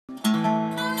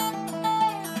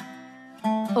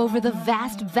Over the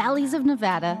vast valleys of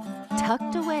Nevada,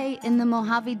 tucked away in the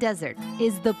Mojave Desert,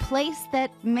 is the place that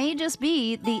may just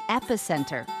be the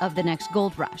epicenter of the next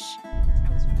gold rush. I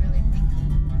was really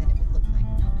thinking that it would look like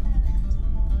no man's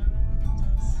land.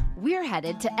 It does. We're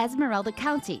headed to Esmeralda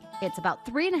County. It's about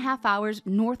 3.5 hours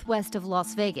northwest of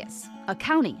Las Vegas, a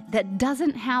county that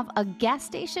doesn't have a gas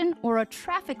station or a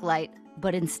traffic light,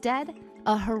 but instead,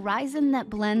 a horizon that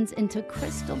blends into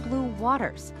crystal blue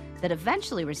waters that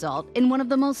eventually result in one of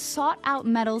the most sought-out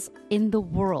metals in the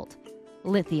world,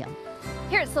 lithium.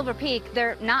 Here at Silver Peak,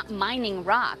 they're not mining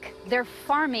rock, they're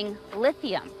farming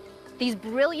lithium. These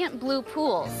brilliant blue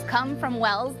pools come from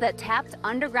wells that tapped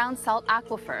underground salt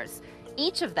aquifers.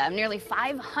 Each of them, nearly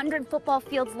 500 football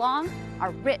fields long, are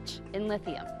rich in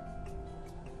lithium.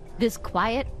 This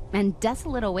quiet and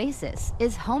desolate oasis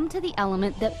is home to the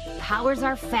element that powers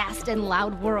our fast and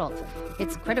loud world.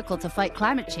 It's critical to fight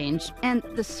climate change and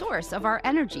the source of our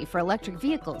energy for electric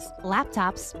vehicles,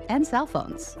 laptops, and cell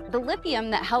phones. The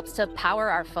lithium that helps to power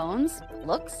our phones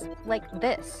looks like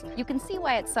this. You can see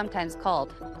why it's sometimes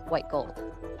called white gold.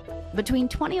 Between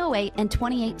 2008 and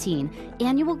 2018,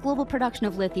 annual global production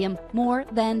of lithium more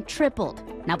than tripled.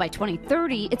 Now by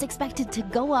 2030, it's expected to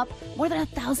go up more than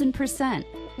 1,000%.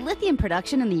 Lithium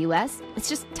production in the U.S. is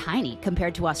just tiny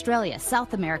compared to Australia,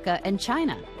 South America, and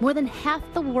China. More than half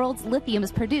the world's lithium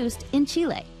is produced in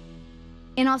Chile.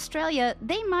 In Australia,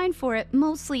 they mine for it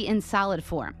mostly in solid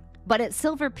form. But at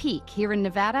Silver Peak here in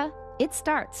Nevada, it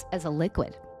starts as a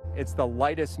liquid. It's the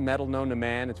lightest metal known to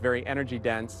man. It's very energy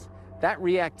dense. That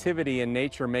reactivity in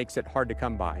nature makes it hard to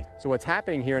come by. So what's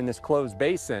happening here in this closed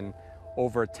basin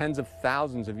over tens of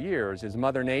thousands of years is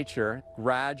Mother Nature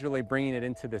gradually bringing it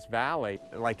into this valley.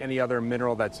 Like any other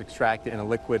mineral that's extracted in a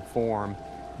liquid form,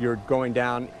 you're going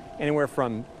down anywhere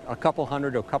from a couple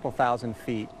hundred to a couple thousand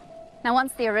feet. Now,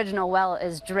 once the original well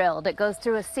is drilled, it goes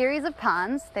through a series of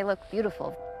ponds. They look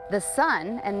beautiful. The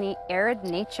sun and the arid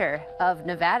nature of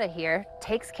Nevada here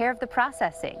takes care of the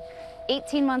processing.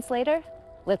 18 months later,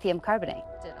 lithium carbonate.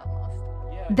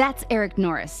 That's Eric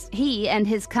Norris. He and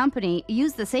his company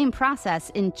use the same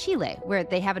process in Chile, where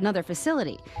they have another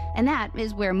facility. And that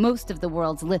is where most of the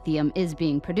world's lithium is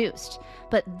being produced.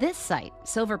 But this site,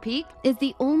 Silver Peak, is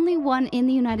the only one in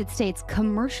the United States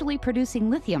commercially producing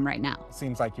lithium right now.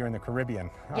 Seems like you're in the Caribbean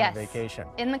on Yes, vacation.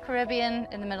 in the Caribbean,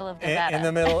 in the middle of Nevada. In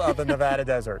the middle of the Nevada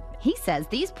desert. He says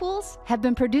these pools have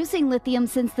been producing lithium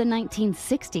since the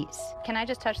 1960s. Can I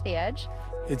just touch the edge?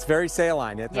 It's very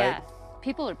saline, right? Yeah.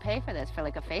 People would pay for this for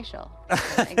like a facial.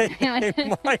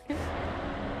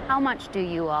 How much do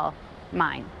you all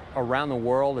mine? Around the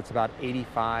world, it's about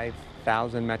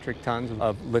 85,000 metric tons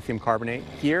of lithium carbonate.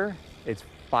 Here, it's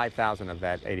 5,000 of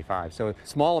that 85. So a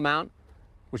small amount,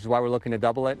 which is why we're looking to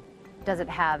double it. Does it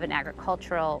have an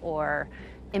agricultural or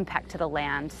impact to the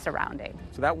land surrounding?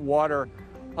 So that water,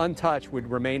 untouched, would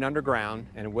remain underground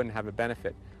and it wouldn't have a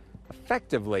benefit.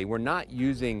 Effectively, we're not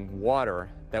using water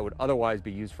that would otherwise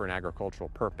be used for an agricultural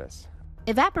purpose.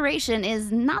 Evaporation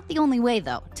is not the only way,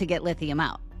 though, to get lithium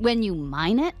out. When you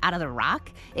mine it out of the rock,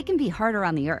 it can be harder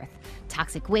on the earth.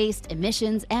 Toxic waste,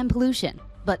 emissions, and pollution.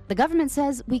 But the government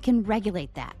says we can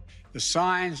regulate that. The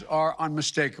signs are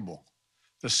unmistakable.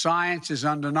 The science is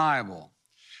undeniable.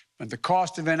 But the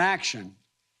cost of inaction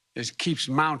keeps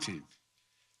mounting.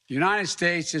 The United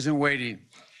States isn't waiting.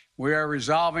 We are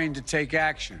resolving to take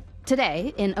action.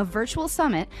 Today, in a virtual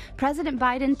summit, President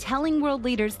Biden telling world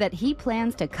leaders that he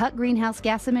plans to cut greenhouse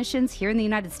gas emissions here in the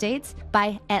United States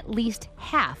by at least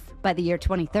half by the year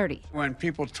 2030. When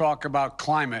people talk about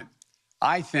climate,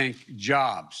 I think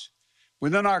jobs.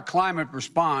 Within our climate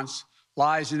response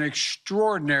lies an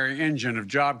extraordinary engine of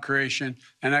job creation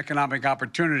and economic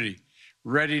opportunity,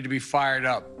 ready to be fired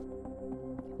up.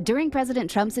 During President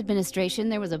Trump's administration,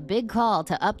 there was a big call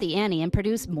to up the ante and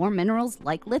produce more minerals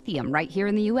like lithium right here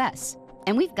in the U.S.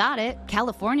 And we've got it.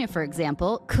 California, for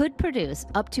example, could produce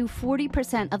up to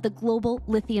 40% of the global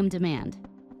lithium demand.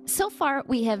 So far,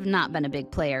 we have not been a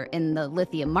big player in the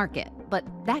lithium market, but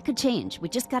that could change. We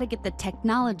just got to get the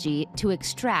technology to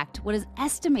extract what is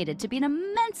estimated to be an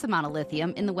immense amount of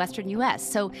lithium in the western U.S.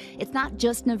 So it's not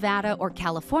just Nevada or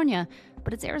California,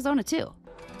 but it's Arizona too.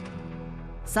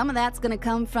 Some of that's going to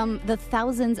come from the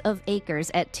thousands of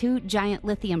acres at 2 giant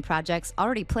lithium projects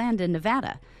already planned in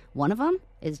Nevada. One of them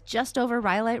is just over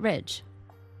Rhyolite Ridge.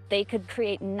 They could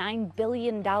create $9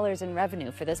 billion in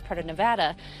revenue for this part of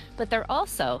Nevada, but they're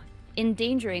also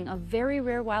endangering a very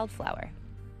rare wildflower.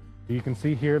 You can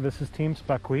see here, this is Team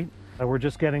Buckwheat. We're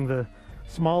just getting the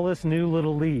smallest new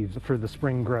little leaves for the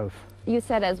spring growth. You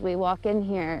said as we walk in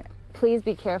here, Please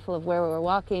be careful of where we're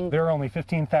walking. There are only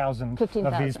 15,000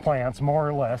 of these plants, more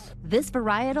or less. This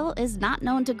varietal is not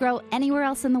known to grow anywhere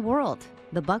else in the world.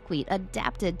 The buckwheat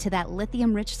adapted to that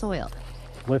lithium-rich soil.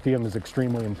 Lithium is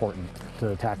extremely important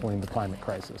to tackling the climate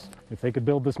crisis. If they could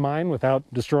build this mine without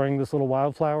destroying this little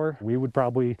wildflower, we would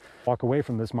probably walk away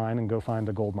from this mine and go find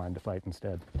a gold mine to fight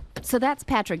instead. So that's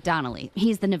Patrick Donnelly.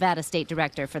 He's the Nevada State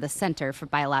Director for the Center for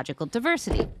Biological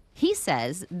Diversity. He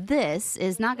says this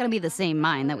is not going to be the same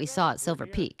mine that we saw at Silver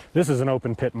Peak. This is an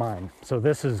open pit mine, so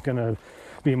this is going to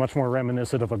be much more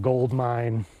reminiscent of a gold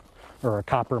mine or a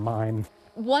copper mine.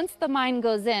 Once the mine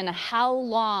goes in, how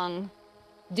long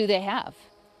do they have?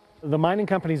 The mining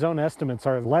company's own estimates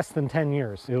are less than 10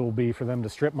 years. It will be for them to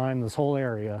strip mine this whole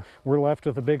area. We're left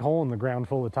with a big hole in the ground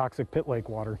full of toxic pit lake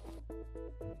water.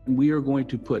 We are going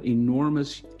to put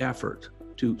enormous effort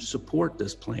to support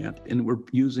this plant, and we're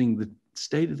using the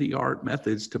state-of-the-art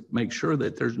methods to make sure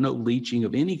that there's no leaching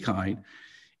of any kind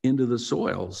into the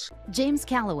soils. James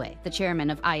Calloway, the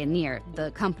chairman of Ioneer, the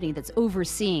company that's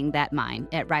overseeing that mine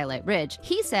at Rhyolite Ridge,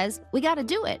 he says we got to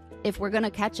do it if we're going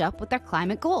to catch up with our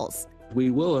climate goals. We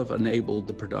will have enabled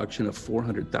the production of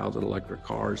 400,000 electric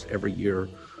cars every year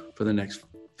for the next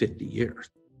 50 years.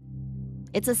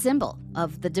 It's a symbol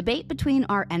of the debate between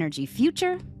our energy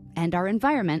future and our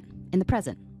environment in the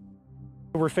present.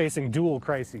 We're facing dual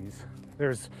crises.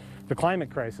 There's the climate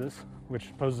crisis,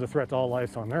 which poses a threat to all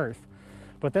life on Earth,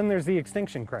 but then there's the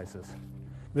extinction crisis.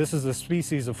 This is a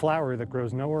species of flower that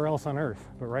grows nowhere else on Earth,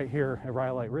 but right here at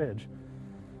Rhyolite Ridge.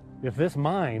 If this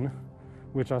mine,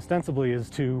 which ostensibly is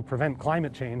to prevent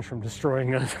climate change from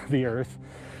destroying the Earth,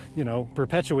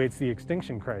 perpetuates the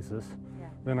extinction crisis,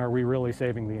 then are we really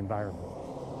saving the environment?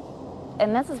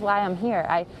 And this is why I'm here.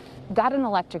 I got an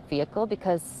electric vehicle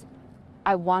because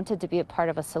I wanted to be a part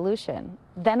of a solution.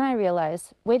 Then I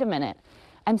realized, wait a minute,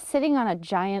 I'm sitting on a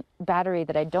giant battery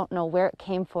that I don't know where it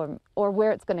came from or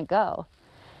where it's going to go.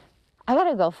 I got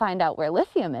to go find out where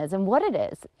lithium is and what it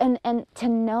is. And to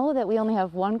know that we only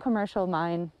have one commercial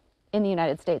mine in the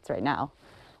United States right now.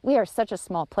 We are such a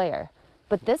small player,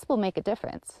 but this will make a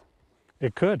difference.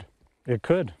 It could. It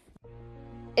could.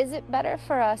 Is it better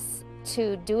for us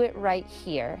to do it right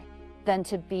here than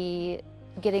to be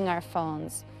getting our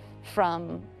phones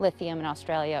from lithium in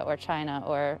Australia or China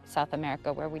or South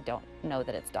America where we don't know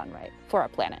that it's done right for our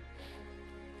planet?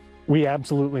 We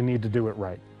absolutely need to do it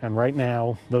right. And right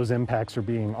now, those impacts are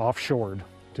being offshored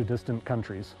to distant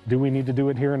countries. Do we need to do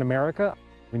it here in America?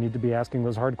 We need to be asking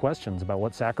those hard questions about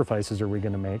what sacrifices are we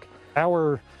going to make.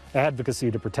 Our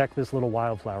advocacy to protect this little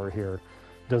wildflower here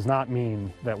does not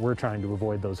mean that we're trying to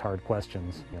avoid those hard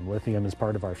questions. And lithium is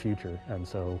part of our future, and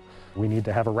so we need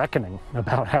to have a reckoning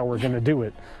about how we're going to do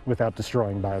it without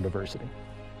destroying biodiversity.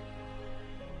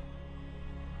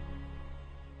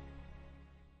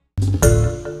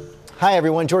 Hi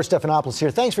everyone, George Stephanopoulos here.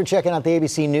 Thanks for checking out the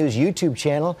ABC News YouTube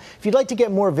channel. If you'd like to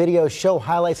get more videos, show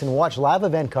highlights, and watch live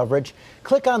event coverage,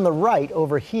 click on the right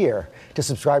over here to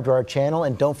subscribe to our channel,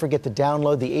 and don't forget to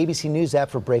download the ABC News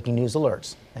app for breaking news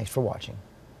alerts. Thanks for watching.